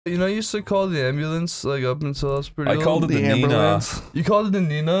You know, you used to call the ambulance, like, up until I was pretty old. I called it the Nina. You called it the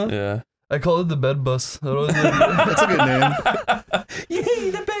Nina? Yeah. I called it the bed bus. That's a good name. Yay,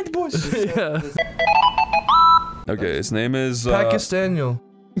 the bed bus! Yeah. Okay, his name is, Pakistaniel.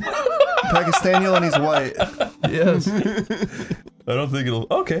 Pakistaniel and he's white. Yes. I don't think it'll-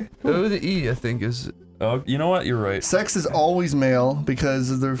 okay. With the E, I think, is... Oh, you know what? You're right. Sex is always male because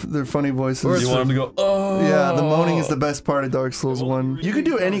of their funny voices. You want him to go, oh! Yeah, the moaning is the best part of Dark Souls 1. You could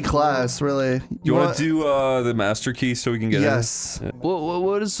do any class, really. You want to do, the master key so we can get Yes. in? Yeah.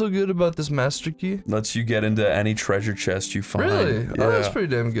 What is so good about this master key? Lets you get into any treasure chest you find. Really? Yeah. Oh, that's pretty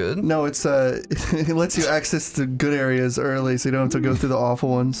damn good. No, it's it lets you access the good areas early so you don't have to go through the awful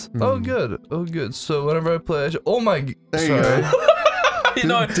ones. Oh, good. Oh, good. So whenever I play... Oh my... There you sorry. go. You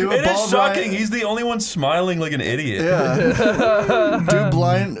know, it is shocking. He's the only one smiling like an idiot. Yeah.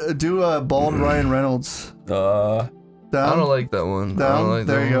 do bald Ryan Reynolds. I don't like that one. Down? I don't like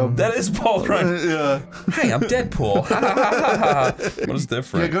there that you go. one. That is bald Ryan. Yeah. Hey, I'm Deadpool. What is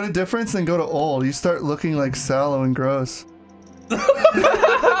different? Yeah, go to difference and go to old. You start looking like sallow and gross.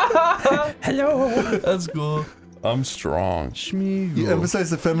 Hello. That's cool. I'm strong. Schmeagle. You emphasize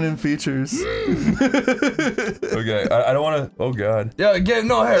the feminine features. Okay, I don't want to. Oh god. Yeah, again,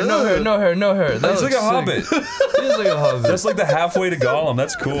 no hair, no hair, no hair, no hair. That's like a hobbit. He's like a hobbit. That's like the halfway to Gollum.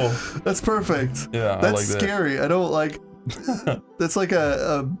 That's cool. That's perfect. Yeah, I That's like that. scary. I don't like. That's like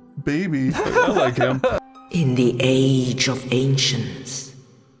a baby. I like him. In the age of ancients,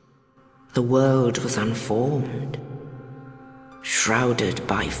 the world was unformed, shrouded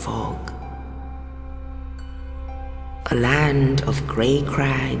by fog. A land of grey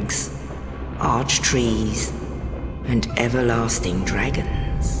crags, arch trees, and everlasting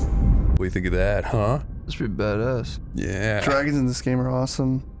dragons. What do you think of that, huh? That's pretty badass. Yeah. Dragons in this game are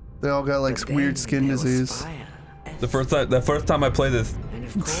awesome. They all got like weird skin disease. The first time I played this,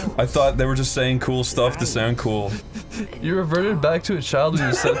 I thought they were just saying cool stuff to sound cool. You reverted back to a child when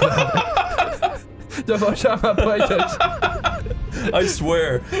you said that. The first time I played this. I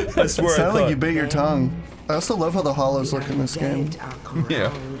swear. I swear. It sounded like you bit your tongue. I also love how the hollows look in this game.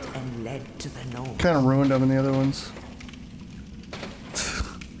 Yeah. Kind of ruined them in the other ones.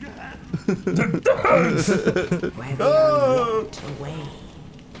 Where they are locked away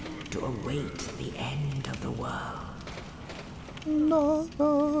to await the end of the world.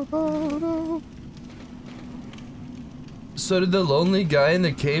 So did the lonely guy in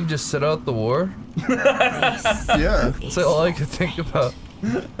the cave just sit out the war? Yeah. That's like all I could think about.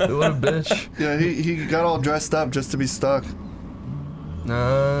 What a bitch. Yeah, he got all dressed up just to be stuck.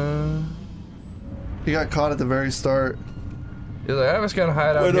 He got caught at the very start. He's like, I was gonna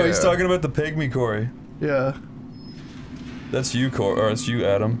hide out Wait, no, here. he's talking about the pygmy, Cory. Yeah. That's you, Cory, or it's you,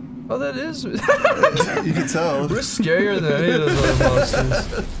 Adam. Oh, that is. You can tell. We're scarier than any of those other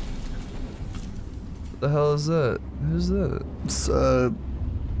monsters. What the hell is that? Who's that? It's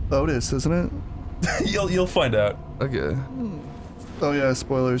Otis, isn't it? You'll find out. Okay. Oh yeah,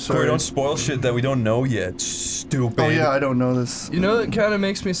 spoilers. Sorry. Cory, don't spoil shit that we don't know yet. Stupid. Oh yeah, I don't know this. You know, it kind of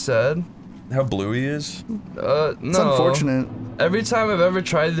makes me sad. How blue he is? No. It's unfortunate. Every time I've ever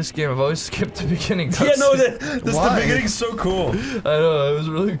tried this game, I've always skipped the beginning. Yeah, no, the Why? beginning's so cool. I know, it was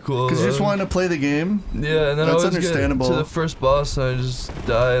really cool. Because you just wanted to play the game? Yeah, and then That's I always understandable. get to the first boss and I just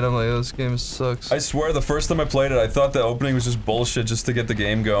die and I'm like, oh, this game sucks. I swear, the first time I played it, I thought the opening was just bullshit just to get the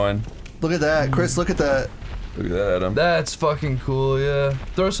game going. Look at that, Chris. Look at that. Look at that, Adam. That's fucking cool, yeah.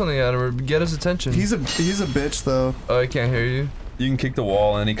 Throw something at him or get his attention. He's a bitch though. Oh, I can't hear you. You can kick the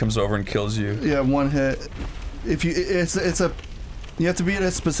wall and he comes over and kills you. Yeah, one hit. If you, you have to be in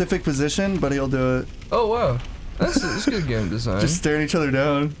a specific position, but he'll do it. Oh wow, that's good game design. Just staring each other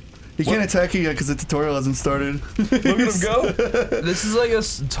down. He can't attack you yet because the tutorial hasn't started. Look at him go. This is like a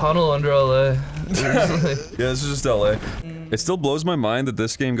tunnel under LA. Yeah, this is just LA. It still blows my mind that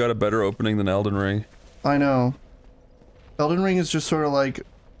this game got a better opening than Elden Ring. I know. Elden Ring is just sort of like,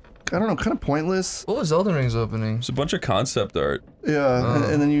 I don't know, kind of pointless. What was Elden Ring's opening? It's a bunch of concept art.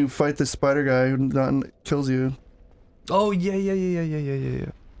 Yeah, and then you fight the spider guy who kills you. Oh yeah.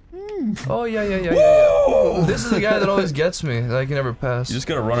 Oh yeah. This is the guy that always gets me. That I can never pass. You just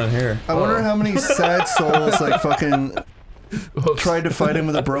gotta run in here. I wonder how many sad souls like fucking tried to fight him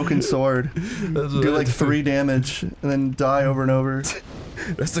with a broken sword. Do like 3 damage and then die over and over.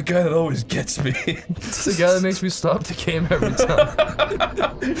 That's the guy that always gets me. It's the guy that makes me stop the game every time.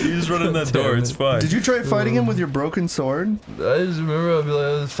 You just run in that door, it's fine. Did you try fighting him with your broken sword? I just remember I'd be like,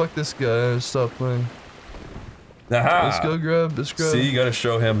 oh, fuck this guy, and stop playing. Aha! Let's go grab. See, you gotta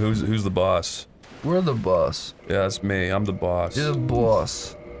show him who's the boss. We're the boss. Yeah, that's me. I'm the boss. You're the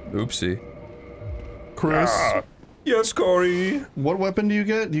boss. Oopsie. Chris. Yes, Cory. What weapon do you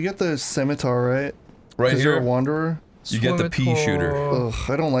get? You get the scimitar, right? Right You're a here. wanderer. You get the pea shooter. Ugh,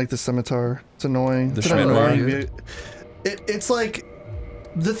 I don't like the scimitar. It's annoying. The It's an Schmidt annoying it's like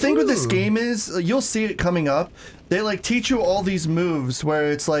the thing with this game is you'll see it coming up. They like teach you all these moves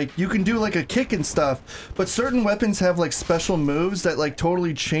where it's like you can do like a kick and stuff, but certain weapons have like special moves that like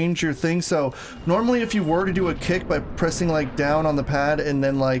totally change your thing. So normally if you were to do a kick by pressing like down on the pad and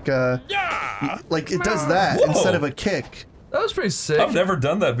then like like it does that instead of a kick. That was pretty sick. I've never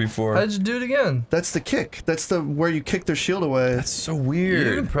done that before. How'd you do it again? That's the kick. That's the where you kick their shield away. That's so weird.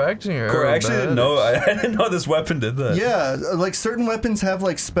 You've been practicing your Cory, I actually didn't know. I aerobatics. didn't know this weapon did that. Yeah, like certain weapons have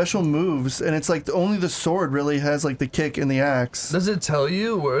like special moves, and it's like only the sword really has like the kick and the axe. Does it tell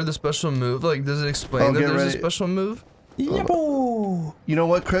you where the special move? Like, does it explain that get there's ready. a special move? Yaboo. You know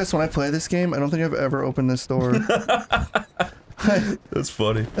what, Chris? When I play this game, I don't think I've ever opened this door. That's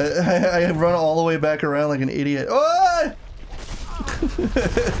funny. I run all the way back around like an idiot. Oh!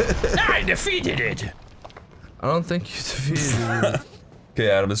 I defeated it. I don't think you defeated it. Okay,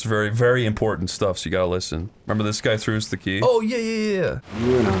 Adam, this is very, very important stuff, so you gotta listen. Remember this guy threw us the key? Oh, yeah.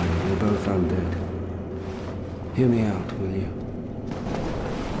 You and I, we're both undead. Hear me out, will you?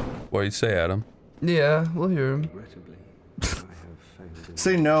 What do you say, Adam? Yeah, we'll hear him. Regrettably, I have failed in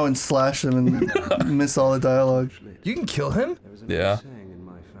Say no and slash him and miss all the dialogue. You can kill him? There was an Yeah. old saying in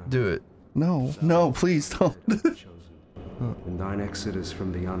my family. Do it. No, no, please don't. Chosen. And thine exodus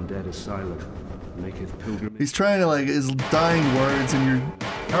from the undead asylum maketh pilgrimage. He's trying to like his dying words and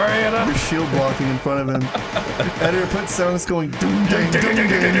you're shield blocking in front of him. Editor, put sounds going doom dang doom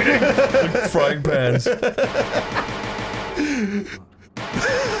dang. Like frying pans.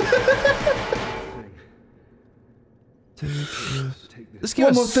 This game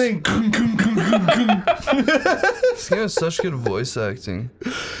One more has, thing. this game has such good voice acting.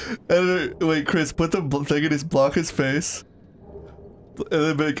 Editor, wait, Chris, put the thing in his block his face. And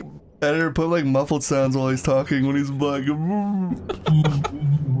then make editor put like muffled sounds while he's talking when he's like.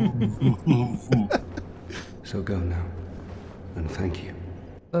 So go now, and thank you.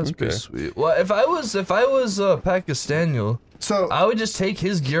 That's pretty Okay. sweet. Well, if I was Pakistaniel, So I would just take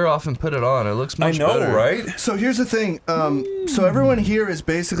his gear off and put it on. It looks much I know, better. right? So here's the thing, so everyone here is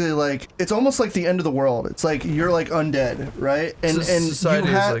basically like, it's almost like the end of the world. It's like, you're like undead, right? And Society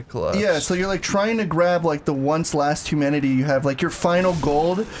you is, have, like, collapsed. yeah, so you're like trying to grab like the once last humanity you have, like your final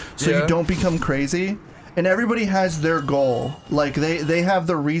gold, so Yeah. you don't become crazy. And everybody has their goal, like they have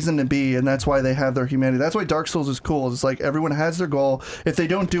their reason to be, and that's why they have their humanity. That's why Dark Souls is cool, it's like everyone has their goal. If they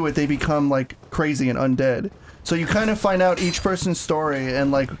don't do it, they become like crazy and undead. So you kind of find out each person's story,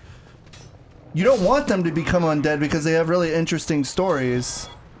 and like, you don't want them to become undead because they have really interesting stories.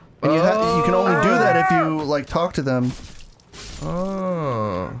 And you can only do that if you like talk to them.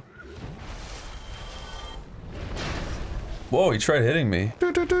 Oh. Whoa, he tried hitting me.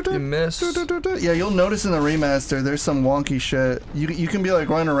 You missed. Yeah, you'll notice in the remaster there's some wonky shit. You can be like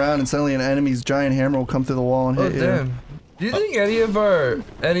running around and suddenly an enemy's giant hammer will come through the wall and Oh hit you. damn. Do you think any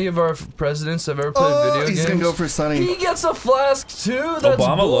of our presidents have ever played video games? He's gonna go for Sunny. He gets a flask too. That's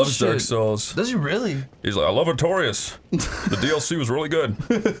Obama loves bullshit. Dark Souls. Does he really? He's like, I love Artorias. The DLC was really good.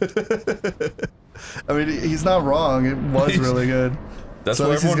 I mean, he's not wrong. It was really good. That's So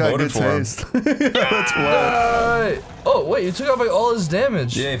why at least he's everyone got voted good for him. taste. That's why. Oh wait, you took off like all his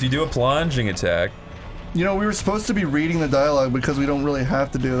damage. Yeah, if you do a plunging attack. You know, we were supposed to be reading the dialogue because we don't really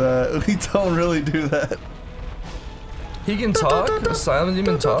have to do that. We don't really do that. He can talk. A silent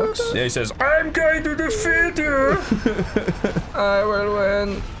demon talks. Yeah, he says, I'm going to defeat you. I will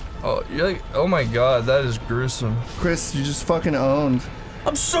win. Oh, you're like, oh my god, that is gruesome. Chris, you just fucking owned.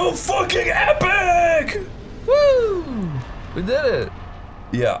 I'm so fucking epic! Woo! We did it.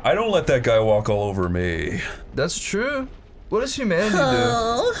 Yeah, I don't let that guy walk all over me. That's true. What does humanity do?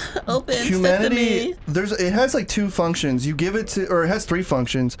 Oh, open Humanity, sesame. it has like two functions. You give it to, or it has three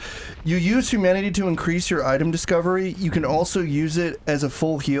functions. You use humanity to increase your item discovery. You can also use it as a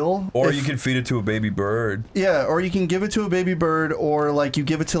full heal. Or you can feed it to a baby bird. Yeah, or you can give it to a baby bird, or like you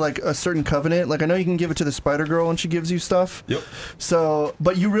give it to like a certain covenant. Like I know you can give it to the spider girl and she gives you stuff. Yep. So,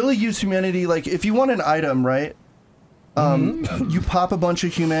 but you really use humanity, like if you want an item, right? You pop a bunch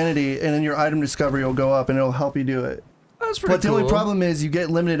of humanity and then your item discovery will go up and it'll help you do it. That's pretty But the cool. only problem is you get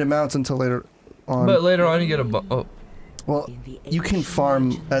limited amounts until later on. But later on you get a oh. Well, you can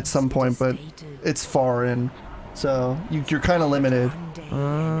farm at some point, but it's far in. So you're kind of limited.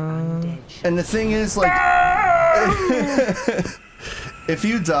 And the thing is, like, if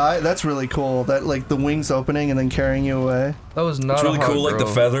you die, that's really cool. That like the wings opening and then carrying you away. That was not It's really a hot cool, like the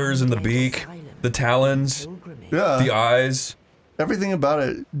girl. feathers and the beak, the talons, Yeah. the eyes. Everything about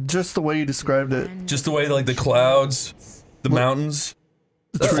it, just the way you described it. Just the way, like, the clouds, the mountains,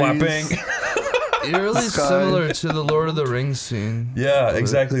 the trees. flapping. Eerily Sky. similar to the Lord of the Rings scene. Yeah,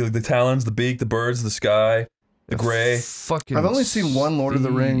 exactly. Like the talons, the beak, the birds, the sky, the gray. Fucking. I've only seen one Lord of the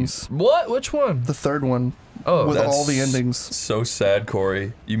Steve. Rings. What? Which one? The third one. Oh, with that's all the endings. So sad,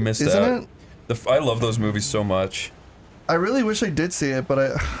 Corey. You missed Isn't out. it? I love those movies so much. I really wish I did see it, but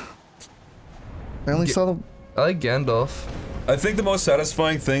I only saw the... I like Gandalf. I think the most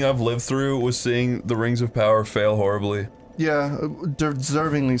satisfying thing I've lived through was seeing the Rings of Power fail horribly. Yeah,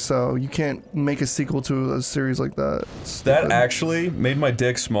 deservingly so. You can't make a sequel to a series like that. That actually made my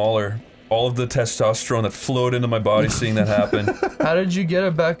dick smaller. All of the testosterone that flowed into my body seeing that happen. How did you get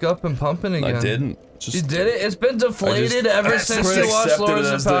it back up and pumping again? I didn't. You did it? It's been deflated ever since you watched accepted Lords it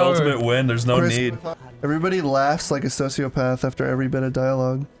of as the Power. ultimate win. There's no Chris, need. Everybody laughs like a sociopath after every bit of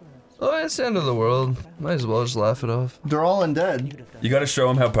dialogue. Oh, it's the end of the world. Might as well just laugh it off. They're all undead. You gotta show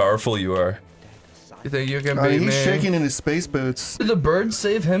him how powerful you are. You think you can I beat mean, me? he's shaking in his space boots. Did the birds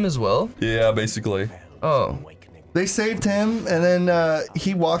save him as well? Yeah, basically. Oh. They saved him, and then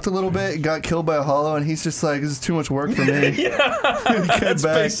he walked a little bit, got killed by a hollow, and he's just like, this is too much work for me. Yeah, that's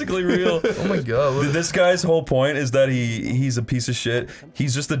back. basically real. Oh my god. This guy's whole point is that he's a piece of shit.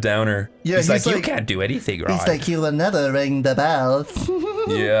 He's just a downer. Yeah, he's like, you can't do anything right. He's like, you will never ring the bell.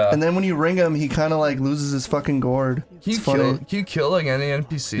 Yeah. And then when you ring him, he kind of like loses his fucking gourd. Can It's you funny. kill, can you kill like any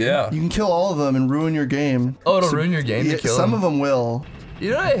NPC? Yeah. You can kill all of them and ruin your game. Oh, it'll ruin your game Yeah, to kill some him. of them will. You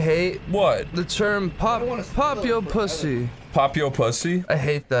know what I hate? What? The term pop your pussy. Pop your pussy? I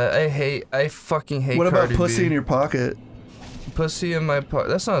hate that. I fucking hate What about Cardi pussy B. in your pocket? Pussy in my pocket?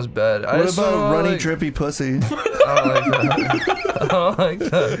 That sounds bad. I What just don't about know, runny, like, drippy pussy? I don't like that. I don't like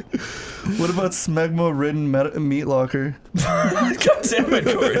that. What about smegma-ridden meat locker? God damn it,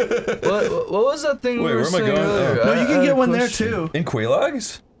 Cory. What was that thing Wait, we were where am I saying going? earlier? Oh. No, you I can had get a one there question. too. In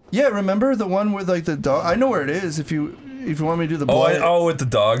Quelags? Yeah, remember the one with like the dog? I know where it is. If you want me to do the Oh, blind. with the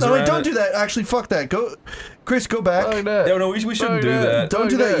dogs No, wait, around don't it? do that. Actually, fuck that. Go, Chris, go back. Fuck that. No, we shouldn't Fuck do that. Don't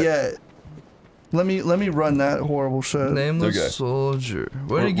do Fuck that yet. Let me run that horrible shit. Nameless Okay. soldier.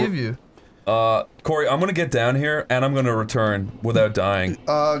 What did he give you? Cory, I'm gonna get down here and I'm gonna return without dying.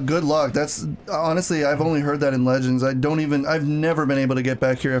 Good luck. That's honestly, I've only heard that in Legends. I've never been able to get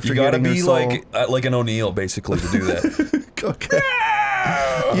back here after You gotta getting be her soul. like an O'Neill, basically, to do that. Okay.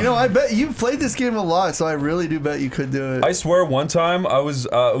 You know, I bet you've played this game a lot, so I really do bet you could do it. I swear, one time it was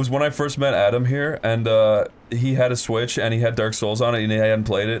when I first met Adam here, and he had a Switch and he had Dark Souls on it, and he hadn't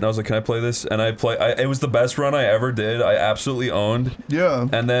played it, and I was like, "Can I play this?" And it was the best run I ever did. I absolutely owned. Yeah.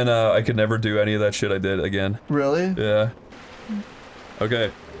 And then I could never do any of that shit I did again. Really? Yeah.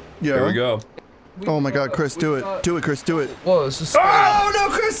 Okay. Yeah. Here we go. Oh my God, Chris, do it. Do it, Chris, do it. Whoa, it's just. Oh no,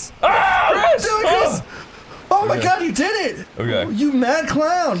 Chris! Chris! Do it, Chris! Oh my God, you did it! Okay. You mad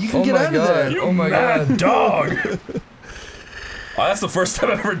clown! You can Oh get my out god. of there. Oh my god. Dog. Oh, that's the first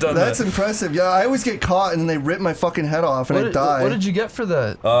time I've ever done That's that. impressive. Yeah, I always get caught and then they rip my fucking head off and I die. What did you get for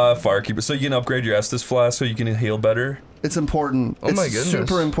that? Firekeeper. So you can upgrade your Estus flask so you can heal better. It's important. Oh my it's goodness.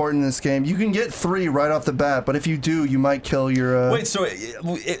 super important in this game. You can get 3 right off the bat, but if you do, you might kill your. Wait, so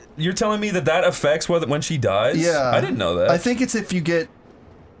you're telling me that affects when she dies? Yeah. I didn't know that. I think it's if you get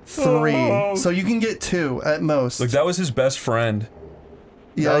 3, so you can get 2 at most. Look, that was his best friend.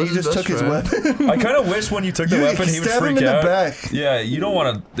 Yeah, That you was his just took best his friend. weapon. I kind of wish when you took the You weapon he would stab him freak in the out. back. Yeah, you don't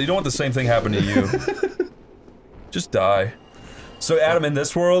want the same thing happen to you. Just die. So Adam, in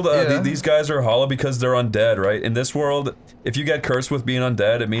this world, Yeah. these guys are hollow because they're undead, right? In this world, if you get cursed with being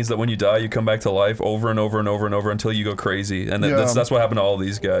undead, it means that when you die, you come back to life over and over and over and over until you go crazy, and Yeah. that's what happened to all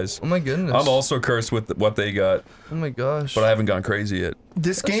these guys. Oh my goodness. I'm also cursed with what they got, Oh my gosh. but I haven't gone crazy yet.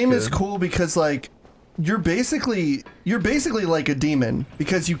 This game is good. cool because like you're basically like a demon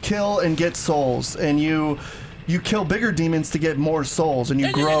because you kill and get souls and you kill bigger demons to get more souls and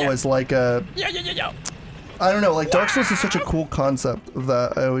you grow as like a I don't know, like Dark Souls is such a cool concept of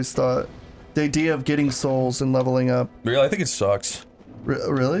that. I always thought the idea of getting souls and leveling up. Really, I think it sucks.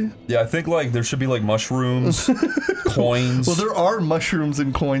 Really? Yeah, I think like there should be like mushrooms, coins. Well, there are mushrooms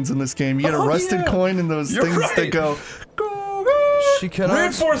and coins in this game. You get a Oh, rusted yeah. coin and those You're things that right. go. She cannot.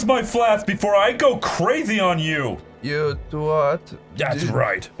 Reinforce my flask before I go crazy on you. You do what? That's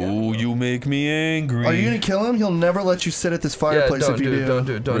right. Ooh, you make me angry. Are you gonna kill him? He'll never let you sit at this Yeah, fireplace don't if you do do. it. Don't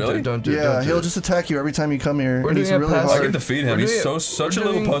do it. Don't do Really? it. Don't do it. Yeah, don't do he'll it. just attack you every time you come here, We're and he's doing a really pass- I hard. can defeat him. We're He's doing- such a we're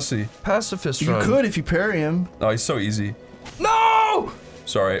little doing pussy. Pacifist You run. could if you parry him. Oh, he's so easy. No!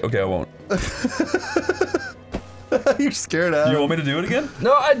 Sorry. Okay, I won't. You're scared out. You want me to do it again?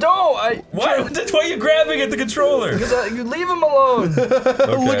 No, I don't. Why? That's why you're grabbing at the controller. Because you leave him alone.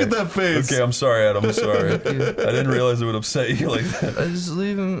 Okay. Look at that face. Okay, I'm sorry, Adam. I'm sorry. I didn't realize it would upset you like that. I just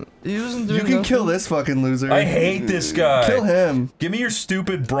leave him. He wasn't doing You can nothing. kill this fucking loser. I hate this guy. Kill him. Give me your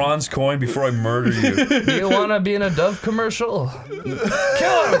stupid bronze coin before I murder you. Do you want to be in a Dove commercial? Kill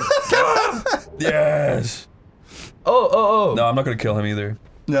him! Kill him! Yes. Oh. No, I'm not gonna kill him either.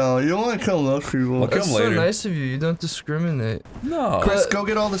 No, you don't want to kill those people. I'll kill That's him so later. nice of you. You don't discriminate. No. Chris, go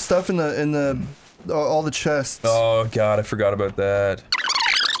get all the stuff in the all the chests. Oh god, I forgot about that.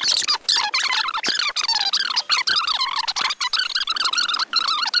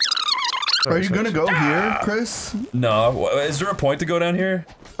 Are you gonna go here, Chris? No. Is there a point to go down here?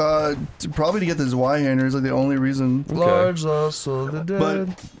 Probably to get this Y-hander is like the only reason. Large also the dead.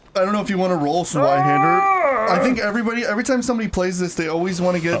 But I don't know if you want to roll some Y-hander. I think every time somebody plays this, they always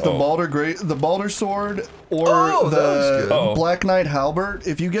want to get the Balder sword or Oh, that was the good. Oh. Black Knight halberd.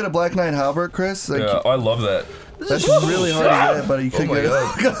 If you get a Black Knight halberd, Chris, like, Yeah, I love that. that's really hard to get, but you could my get it.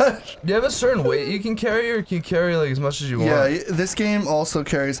 God. Oh gosh. Do you have a certain weight you can carry, or can you carry like as much as you want? Yeah, this game also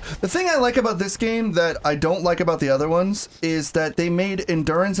carries. The thing I like about this game that I don't like about the other ones is that they made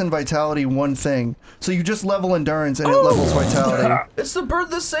endurance and vitality one thing. So you just level endurance and it levels vitality. It's the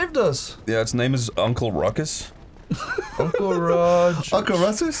bird that saved us. Yeah, its name is Uncle Ruckus. Uncle Raj. Uncle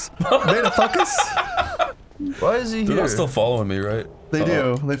Russus? Motherfuckers? Why is he They're here? not still following me, right? They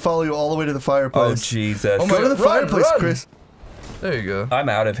do. They follow you all the way to the fireplace. Oh, Jesus. Oh my- Go to the Run, fireplace, run. Chris. There you go. I'm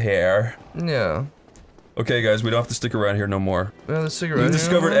out of here. Yeah. Okay, guys, we don't have to stick around here no more. Yeah, the cigarette. We've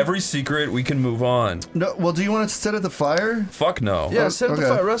discovered every secret. We can move on. No, well, do you want to sit at the fire? Fuck no. Yeah, set okay. the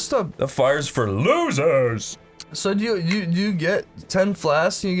fire. Rest up. The fire's for losers. So do you get 10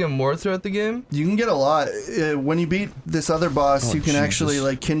 flasks and you get more throughout the game? You can get a lot. When you beat this other boss, Oh, you can Jesus. actually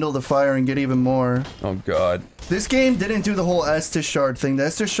like kindle the fire and get even more. Oh god. This game didn't do the whole Estus shard thing. The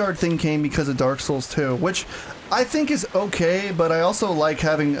Estus shard thing came because of Dark Souls 2, which I think is okay, but I also like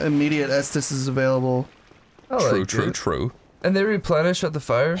having immediate Estuses available. I True, like true, it. true. And they replenish at the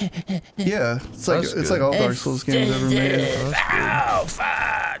fire? Yeah, it's like That's it's good. like all Dark Souls games ever made. Ow,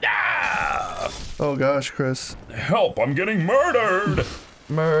 fuck, ow. Oh gosh, Chris. Help, I'm getting murdered.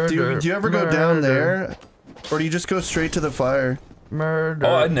 Murder. Do you ever go down there? Or do you just go straight to the fire? Murder.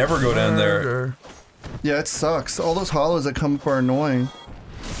 Oh, I'd never go down there. Murder. Yeah, it sucks. All those hollows that come up are annoying.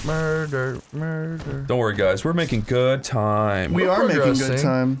 Murder. Murder. Don't worry, guys. We're making good time. We are making good progressing.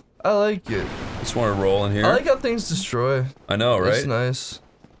 time. I like it. Just want to roll in here. I like how things destroy. I know, right? It's nice.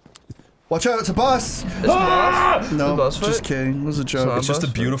 Watch out, it's a boss! It's boss. No, boss just fight? kidding. It was a not joke. It's just a boss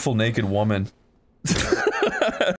fight. beautiful naked woman.